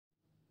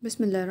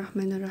Bismillah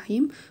ar-Rahman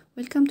ar-Rahim.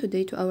 Welcome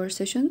today to our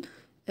session.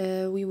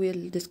 We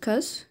will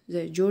discuss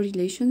the jaw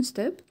relation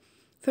step.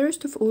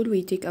 First of all,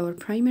 we take our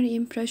primary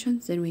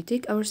impressions, then we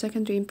take our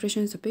secondary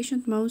impressions, the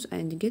patient mouth,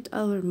 and get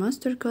our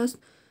master cast.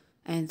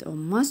 And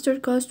on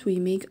master cast, we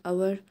make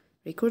our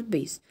record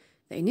base.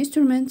 The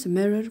instruments: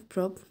 mirror,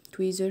 prop,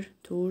 tweezer,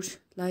 torch,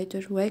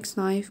 lighter, wax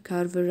knife,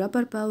 carver,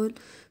 rubber bowl,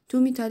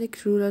 two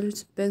metallic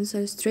rulers,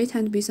 pencil, straight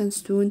hand base and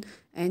stone,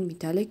 and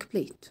metallic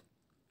plate.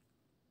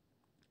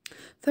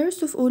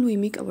 First of all, we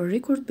make our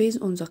record based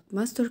on the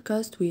master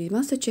cast. We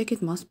must check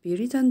it must be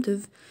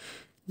retentive.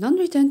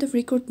 Non-retentive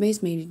record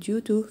base may be due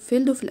to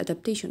field of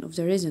adaptation of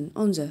the resin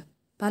on the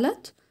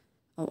palate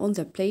or on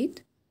the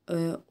plate,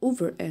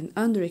 over and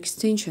under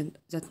extension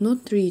that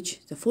not reach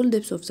the full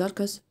depth of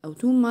sulcus or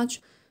too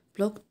much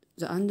block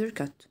the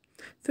undercut.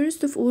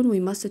 First of all,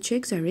 we must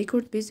check the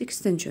record base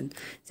extension.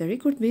 The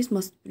record base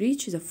must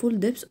reach the full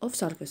depth of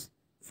sulcus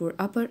for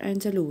upper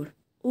and the lower.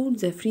 All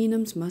the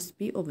frenums must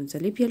be open, the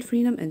labial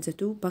frenum and the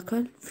two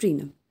buccal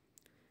frenum.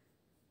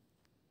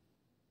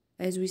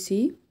 As we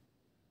see,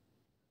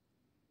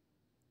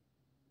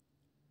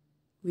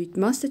 we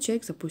must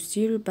check the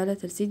posterior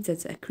palatal seal that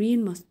the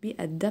crane must be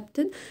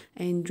adapted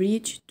and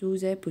reach to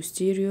the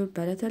posterior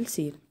palatal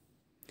seal.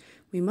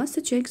 We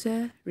must check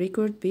the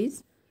record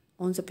base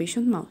on the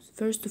patient mouth.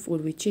 First of all,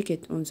 we check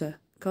it on the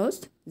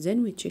cast,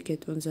 then we check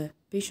it on the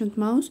patient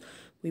mouth.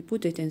 We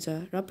put it in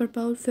the rubber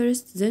bowl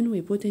first, then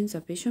we put in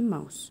the patient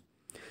mouth.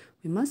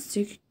 We must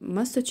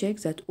check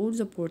that all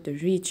the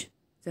borders reach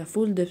the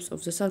full depth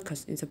of the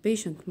sulcus in the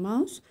patient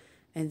mouth,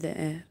 and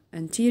the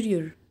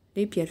anterior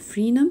labial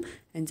frenum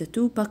and the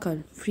two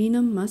buccal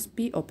frenum must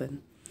be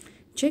open.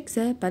 Check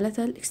the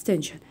palatal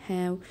extension.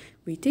 How?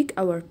 We take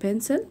our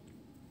pencil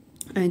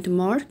and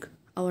mark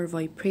our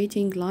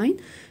vibrating line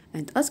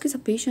and ask the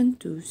patient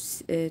to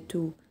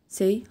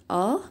say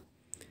ah.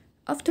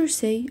 After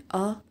say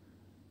ah,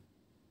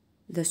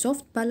 the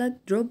soft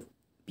palate drop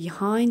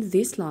behind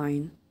this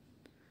line,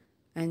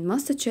 and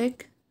must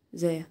check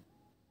the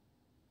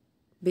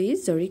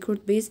base, the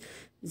record base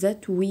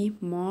that we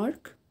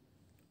mark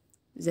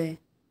the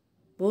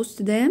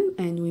post-dam,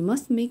 and we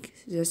must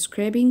make the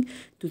scraping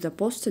to the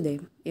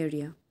post-dam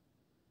area.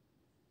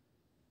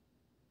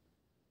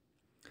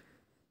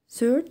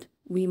 Third,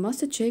 we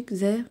must check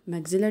the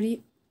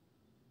maxillary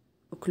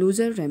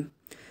occlusal rim.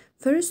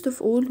 First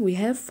of all, we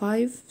have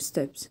 5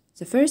 steps.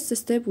 The first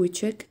step, we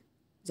check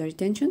the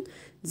retention,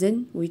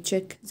 then we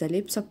check the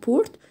lip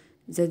support,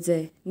 that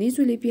the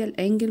nasolabial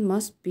angle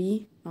must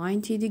be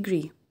 90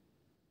 degrees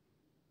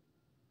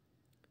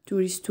to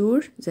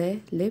restore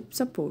the lip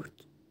support.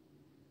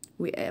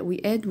 We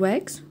add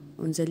wax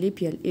on the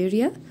labial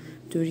area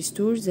to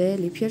restore the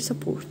labial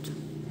support,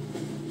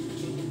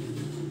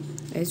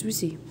 as we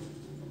see.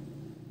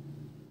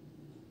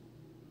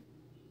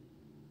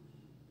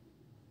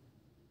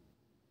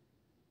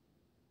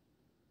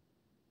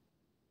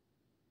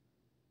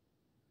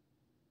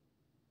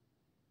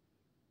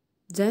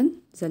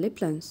 Then the lip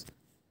length.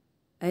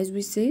 As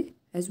we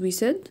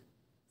said,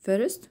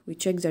 first we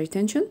check the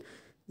retention,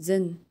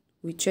 then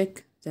we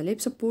check the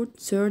lip support,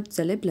 third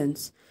the lip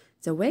length.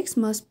 The wax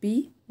must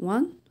be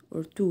 1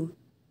 or 2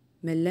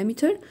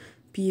 millimeter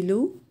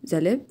below the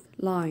lip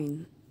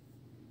line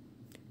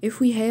if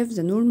we have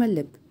the normal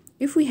lip.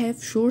 If we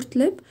have short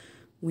lip,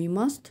 we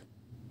must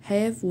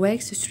have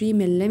wax 3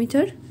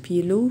 millimeter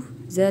below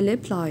the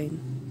lip line.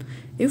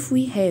 If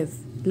we have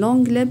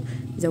long lip,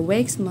 the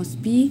wax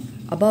must be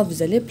above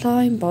the lip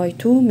line by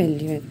 2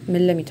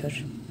 millimeter.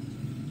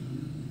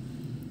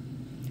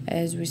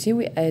 As we see,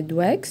 we add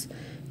wax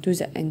to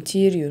the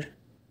anterior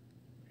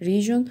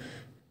region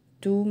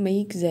to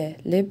make the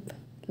lip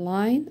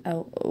line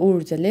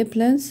or the lip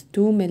length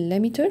 2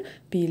 millimeter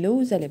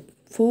below the lip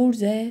for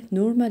the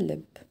normal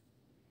lip.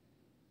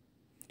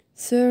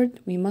 Third,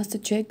 we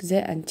must check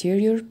the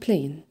anterior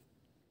plane.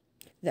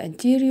 The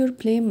anterior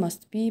plane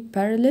must be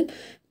parallel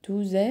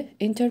to the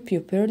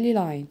interpupillary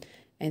line,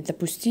 and the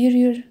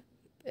posterior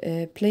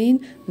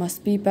plane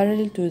must be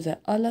parallel to the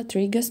ala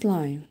tragus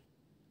line.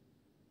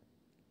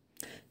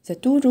 The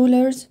two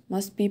rulers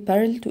must be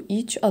parallel to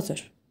each other.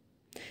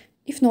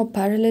 If not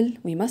parallel,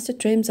 we must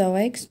trim the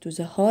wax to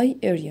the high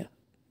area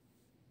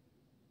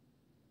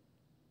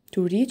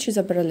to reach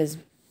the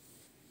parallelism.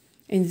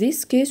 In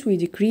this case, we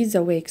decrease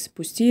the wax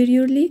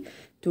posteriorly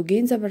to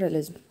gain the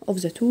parallelism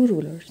of the two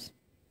rulers.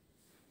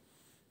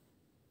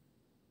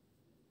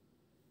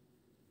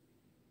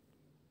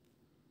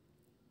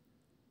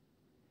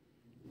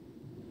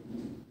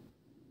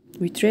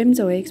 We trim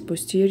the wax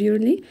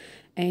posteriorly,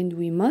 and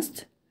we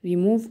must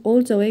remove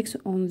all the wax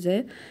on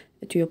the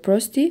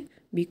tuberosity,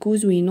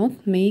 because we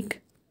make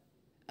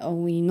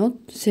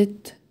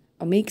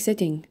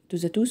setting to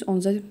the tooth on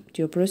the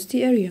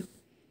tuberosity area.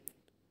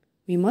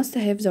 We must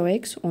have the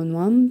wax on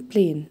one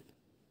plane.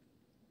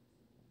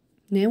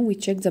 Now we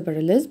check the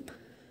parallelism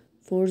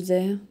for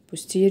the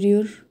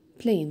posterior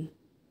plane.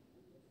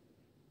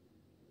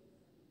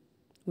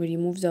 We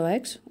remove the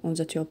wax on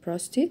the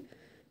tuberosity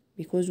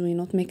because we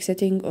not make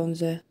setting on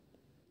the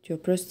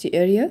tuberosity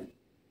area.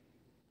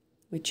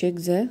 we check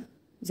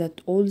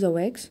that all the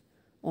wax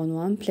on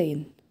one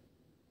plane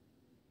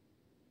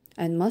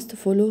and must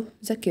follow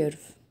the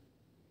curve.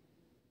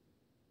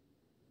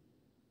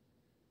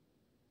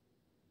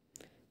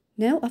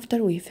 Now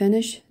after we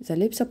finish the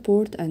lip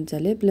support and the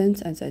lip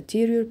length and the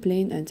anterior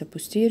plane and the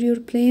posterior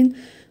plane,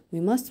 we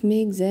must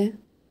make the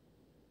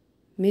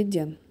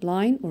median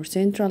line or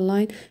central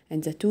line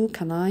and the two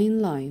canine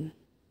line.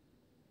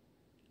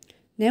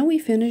 Now we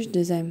finished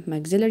the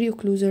maxillary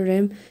occlusal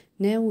rim.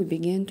 Now we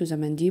begin to the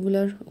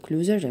mandibular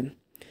occlusal rim.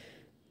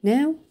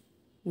 Now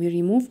we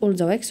remove all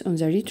the wax on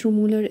the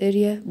retromolar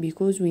area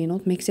because we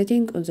not make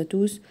setting on the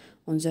tooth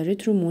on the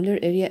retromolar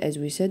area as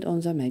we said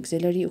on the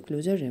maxillary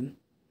occlusal rim.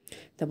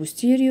 The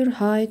posterior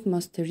height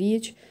must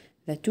reach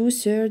the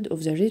 2/3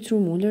 of the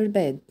retromolar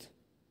bed.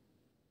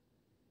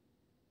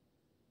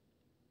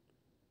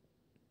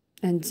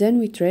 And then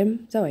we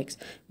trim the wax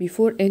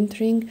before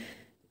entering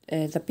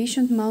the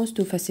patient mouth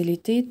to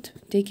facilitate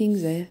taking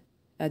the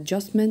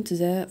adjustment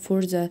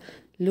for the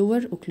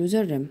lower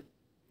occlusal rim.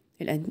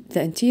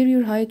 The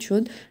anterior height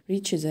should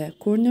reach the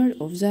corner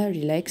of the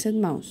relaxed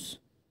mouth.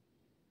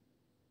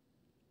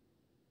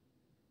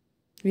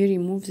 We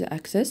remove the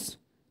excess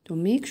to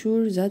make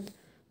sure that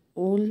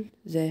all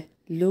the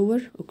lower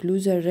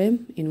occlusal rim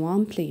in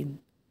one plane.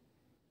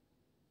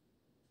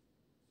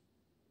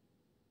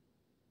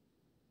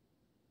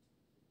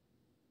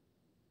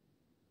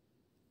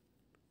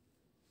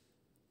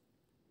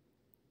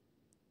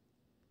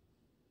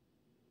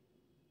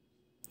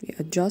 We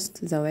adjust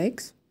the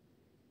wax.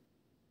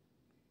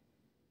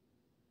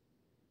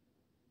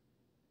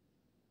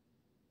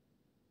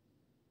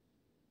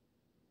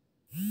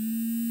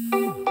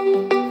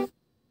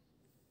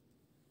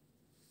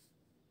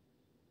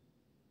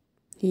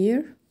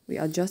 Here we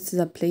adjust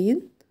the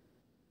plane.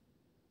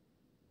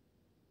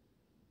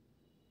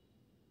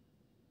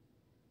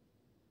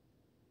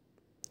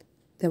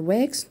 The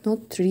wax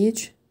not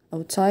reach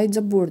outside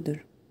the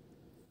border.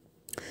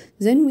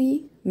 Then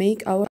we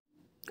make our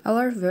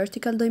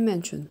vertical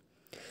dimension.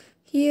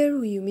 Here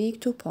we make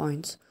 2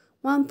 points.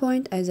 One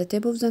point at the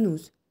tip of the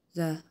nose,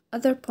 the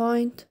other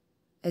point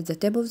at the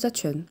tip of the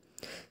chin.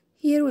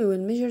 Here we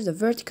will measure the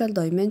vertical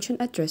dimension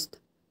at rest.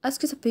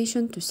 Ask the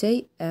patient to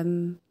say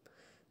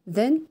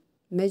then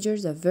measure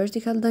the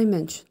vertical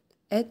dimension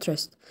at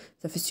rest.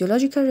 The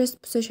physiological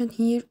rest position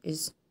here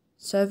is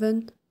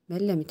 7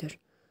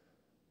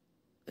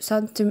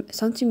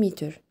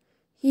 centimeter.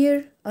 Here,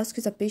 ask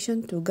the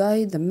patient to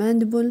guide the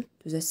mandible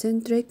to the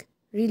centric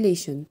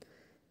relation.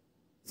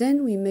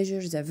 Then we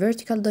measure the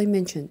vertical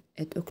dimension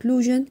at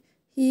occlusion.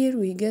 Here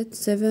we get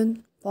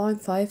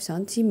 7.5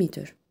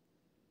 centimeter.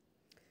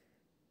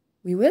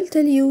 We will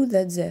tell you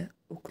that the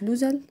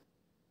occlusal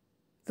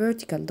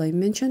vertical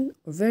dimension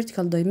or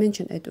vertical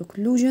dimension at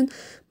occlusion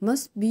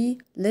must be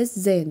less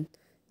than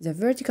the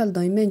vertical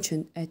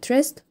dimension at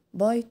rest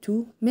by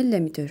 2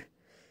 millimeter.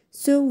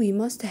 So we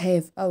must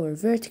have our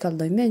vertical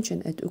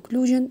dimension at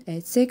occlusion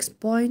at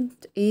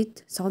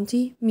 6.8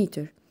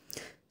 centimeter.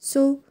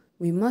 So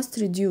we must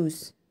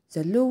reduce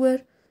the lower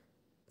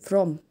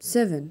from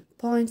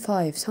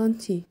 7.5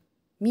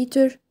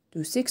 centimeter to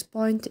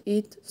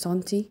 6.8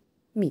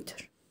 centimeter.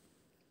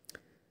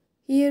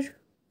 Here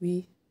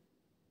we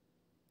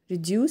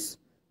reduce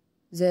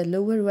the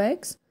lower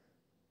wax,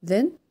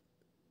 then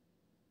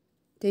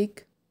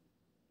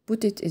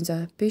put it in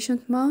the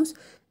patient mouth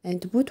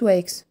and put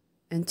wax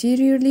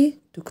anteriorly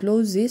to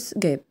close this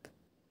gap.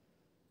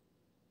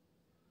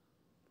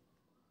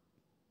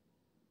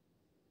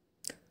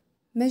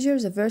 Measure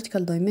the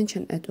vertical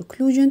dimension at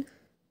occlusion.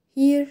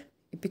 Here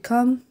it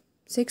becomes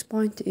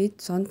 6.8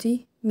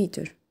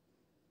 centimeter.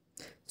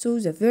 So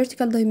the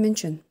vertical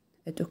dimension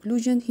at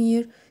occlusion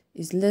here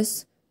is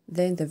less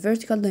than the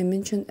vertical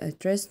dimension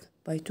at rest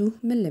by 2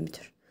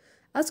 millimeter.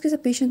 Ask the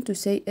patient to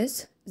say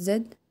S,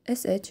 Z,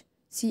 SH,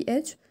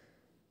 CH.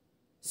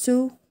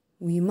 So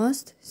we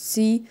must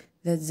see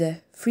that the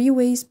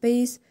freeway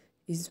space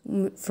is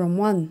from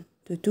 1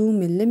 to 2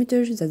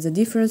 millimeters. That's the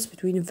difference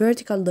between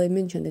vertical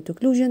dimension at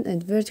occlusion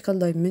and vertical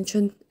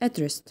dimension at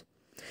rest.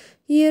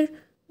 Here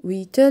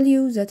we tell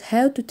you that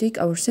how to take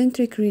our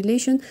centric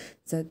relation,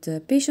 that the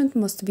patient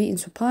must be in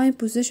supine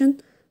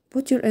position.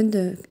 Put your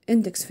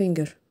index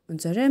finger on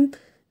the rim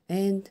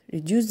and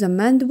reduce the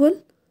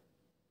mandible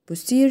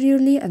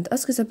posteriorly and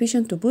ask the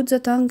patient to put the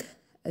tongue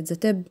at the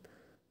tip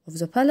of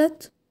the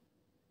palate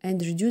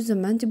and reduce the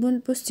mandible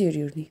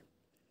posteriorly.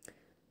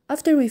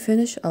 After we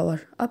finish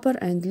our upper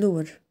and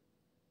lower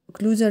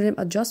occlusal rim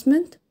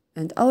adjustment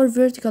and our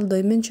vertical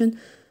dimension,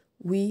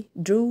 we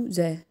draw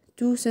the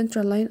 2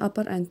 central line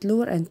upper and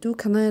lower and 2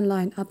 canine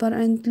line upper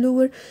and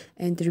lower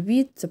and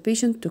repeat the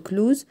patient to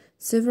close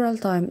several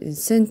times in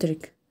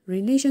centric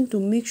relation to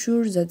make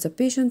sure that the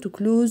patient to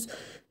close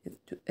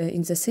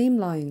in the same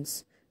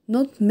lines,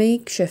 not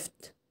make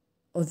shift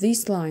of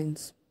these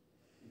lines.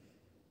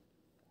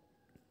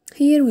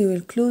 Here we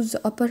will close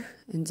the upper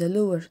and the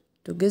lower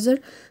together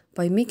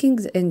by making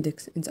the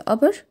index in the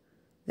upper.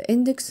 The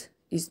index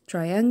is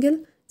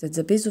triangle, that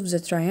the base of the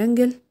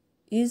triangle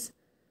is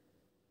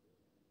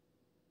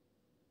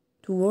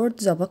to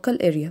towards the buccal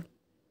area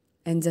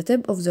and the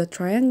tip of the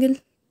triangle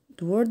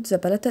towards the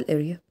palatal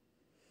area.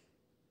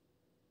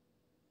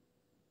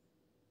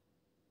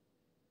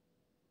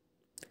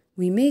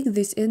 We make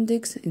this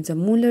index in the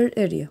molar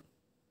area,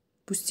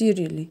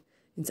 posteriorly,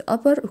 in the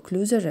upper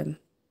occlusal rim.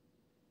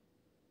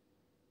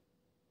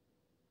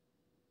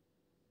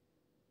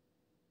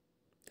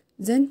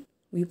 Then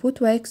we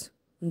put wax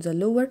on the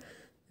lower,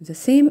 in the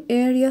same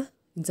area,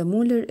 in the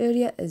molar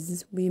area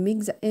as we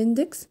make the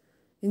index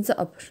in the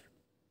upper.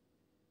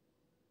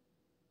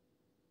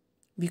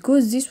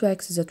 Because this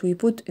wax that we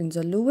put in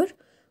the lower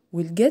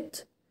will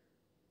get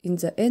in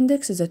the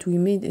index that we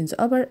made in the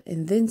upper,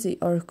 and then they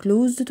are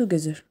closed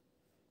together,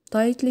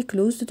 tightly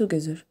closed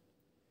together,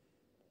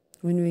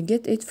 when we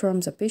get it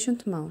from the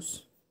patient mouth.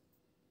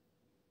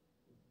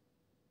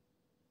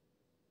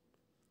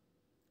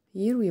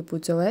 Here we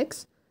put the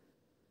wax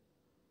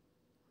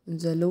in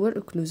the lower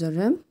occlusal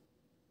rim,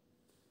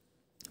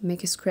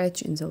 make a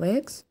scratch in the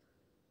wax,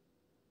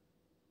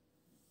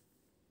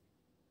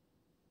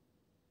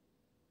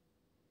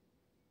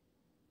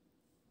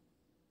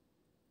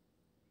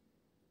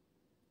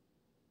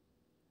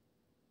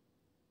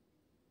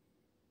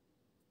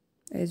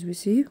 as we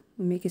see,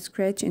 we make a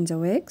scratch in the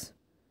wax,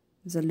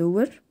 the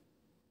lower,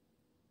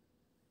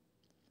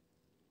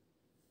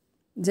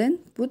 then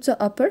put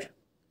the upper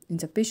in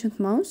the patient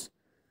mouth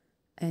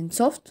and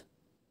soft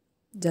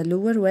the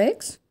lower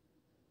wax,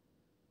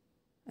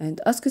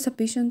 and ask the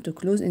patient to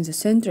close in the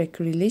centric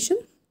relation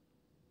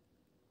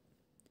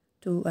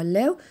to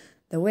allow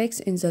the wax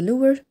in the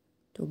lower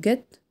to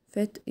get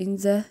fit in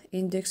the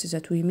index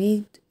that we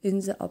made in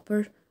the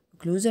upper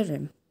occlusal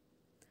rim.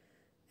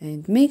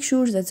 And make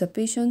sure that the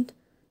patient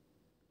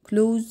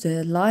close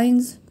the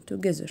lines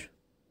together.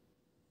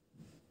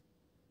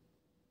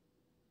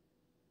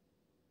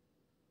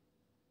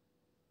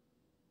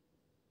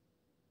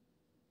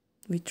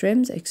 We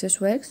trim the excess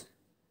wax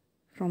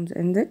from the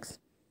index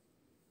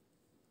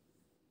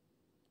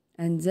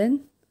and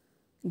then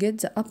get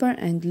the upper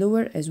and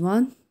lower as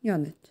one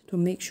unit to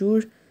make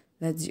sure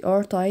that they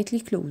are tightly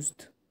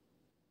closed.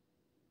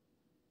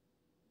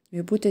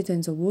 We put it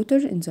in the water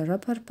in the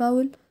rubber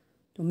bowl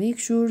to make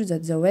sure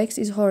that the wax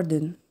is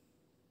hardened.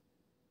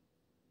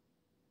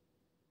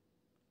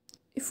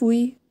 If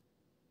we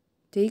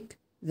take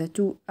the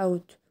two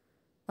out,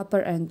 upper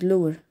and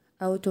lower,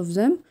 out of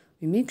them,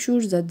 we make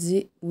sure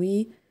that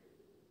we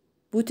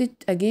put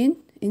it again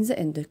in the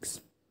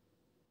index.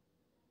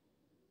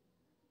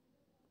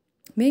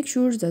 Make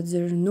sure that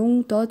there are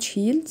no touch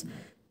heels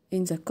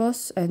in the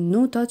cos and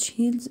no touch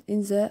heels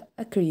in the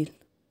acryl.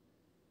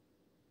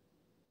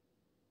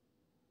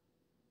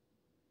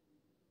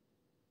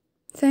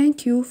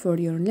 Thank you for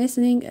your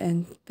listening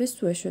and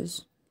best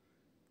wishes.